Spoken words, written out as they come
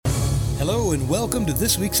Hello and welcome to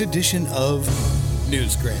this week's edition of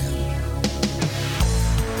Newsgram.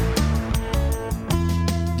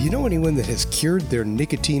 Do you know anyone that has cured their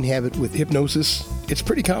nicotine habit with hypnosis? It's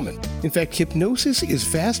pretty common. In fact, hypnosis is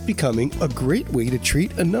fast becoming a great way to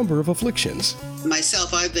treat a number of afflictions.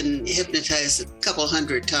 Myself, I've been hypnotized a couple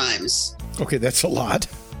hundred times. Okay, that's a lot.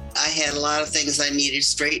 I had a lot of things I needed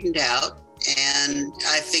straightened out, and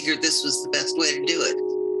I figured this was the best way to do it.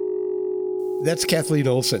 That's Kathleen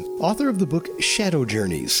Olson, author of the book Shadow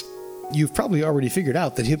Journeys. You've probably already figured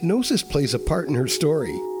out that hypnosis plays a part in her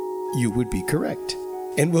story. You would be correct.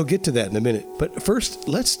 And we'll get to that in a minute. But first,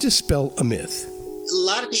 let's dispel a myth. A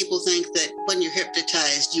lot of people think that when you're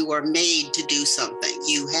hypnotized, you are made to do something.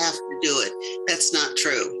 You have to do it. That's not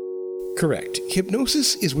true. Correct.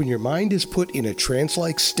 Hypnosis is when your mind is put in a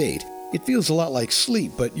trance-like state. It feels a lot like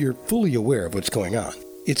sleep, but you're fully aware of what's going on.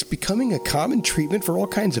 It's becoming a common treatment for all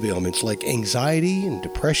kinds of ailments like anxiety and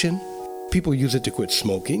depression. People use it to quit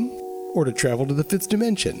smoking or to travel to the fifth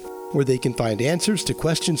dimension, where they can find answers to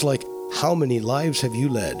questions like, how many lives have you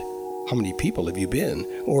led? How many people have you been?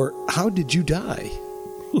 Or how did you die?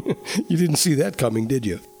 You didn't see that coming, did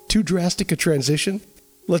you? Too drastic a transition?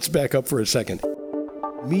 Let's back up for a second.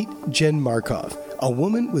 Meet Jen Markov, a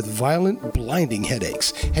woman with violent, blinding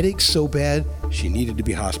headaches. Headaches so bad, she needed to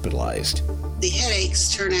be hospitalized. The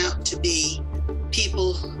headaches turn out to be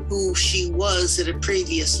people who she was in a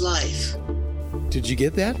previous life. Did you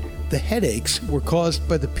get that? The headaches were caused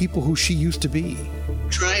by the people who she used to be.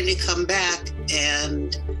 Trying to come back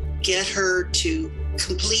and get her to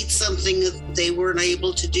complete something that they weren't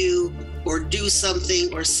able to do, or do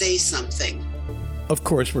something, or say something. Of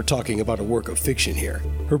course, we're talking about a work of fiction here.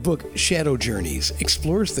 Her book, Shadow Journeys,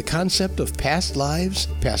 explores the concept of past lives,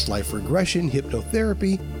 past life regression,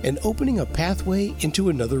 hypnotherapy, and opening a pathway into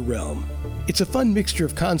another realm. It's a fun mixture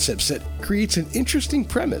of concepts that creates an interesting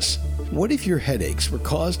premise. What if your headaches were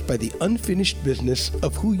caused by the unfinished business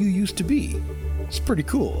of who you used to be? It's pretty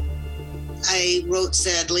cool. I wrote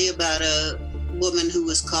sadly about a woman who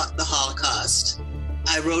was caught in the Holocaust.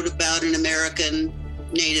 I wrote about an American,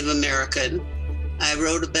 Native American. I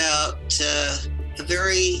wrote about a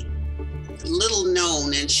very little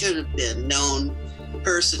known and should have been known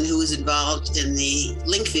person who was involved in the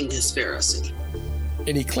Lincoln conspiracy.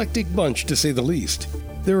 An eclectic bunch, to say the least.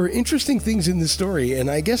 There are interesting things in this story,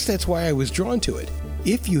 and I guess that's why I was drawn to it.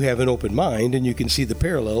 If you have an open mind and you can see the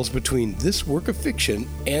parallels between this work of fiction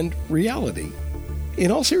and reality.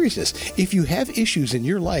 In all seriousness, if you have issues in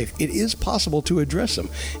your life, it is possible to address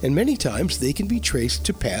them, and many times they can be traced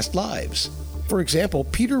to past lives. For example,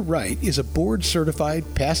 Peter Wright is a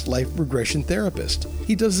board-certified past life regression therapist.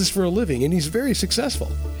 He does this for a living, and he's very successful.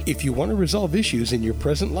 If you want to resolve issues in your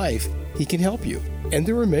present life, he can help you, and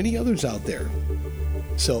there are many others out there.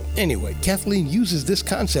 So anyway, Kathleen uses this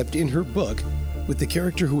concept in her book with the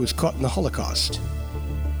character who was caught in the Holocaust.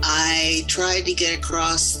 I tried to get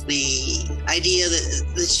across the idea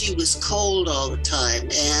that she was cold all the time,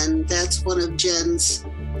 and that's one of Jen's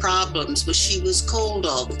problems, was she was cold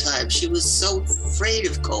all the time. She was so afraid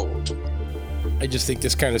of cold. I just think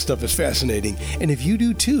this kind of stuff is fascinating, and if you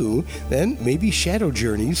do too, then maybe Shadow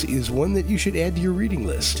Journeys is one that you should add to your reading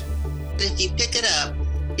list. If you pick it up,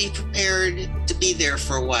 be prepared to be there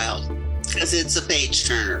for a while, because it's a page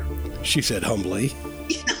turner. She said humbly.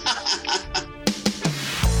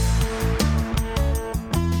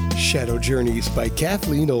 Shadow Journeys by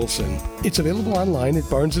Kathleen Olson. It's available online at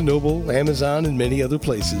Barnes & Noble, Amazon, and many other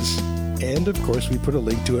places. And of course, we put a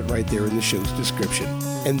link to it right there in the show's description.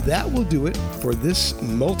 And that will do it for this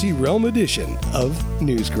multi-realm edition of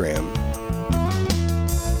Newsgram.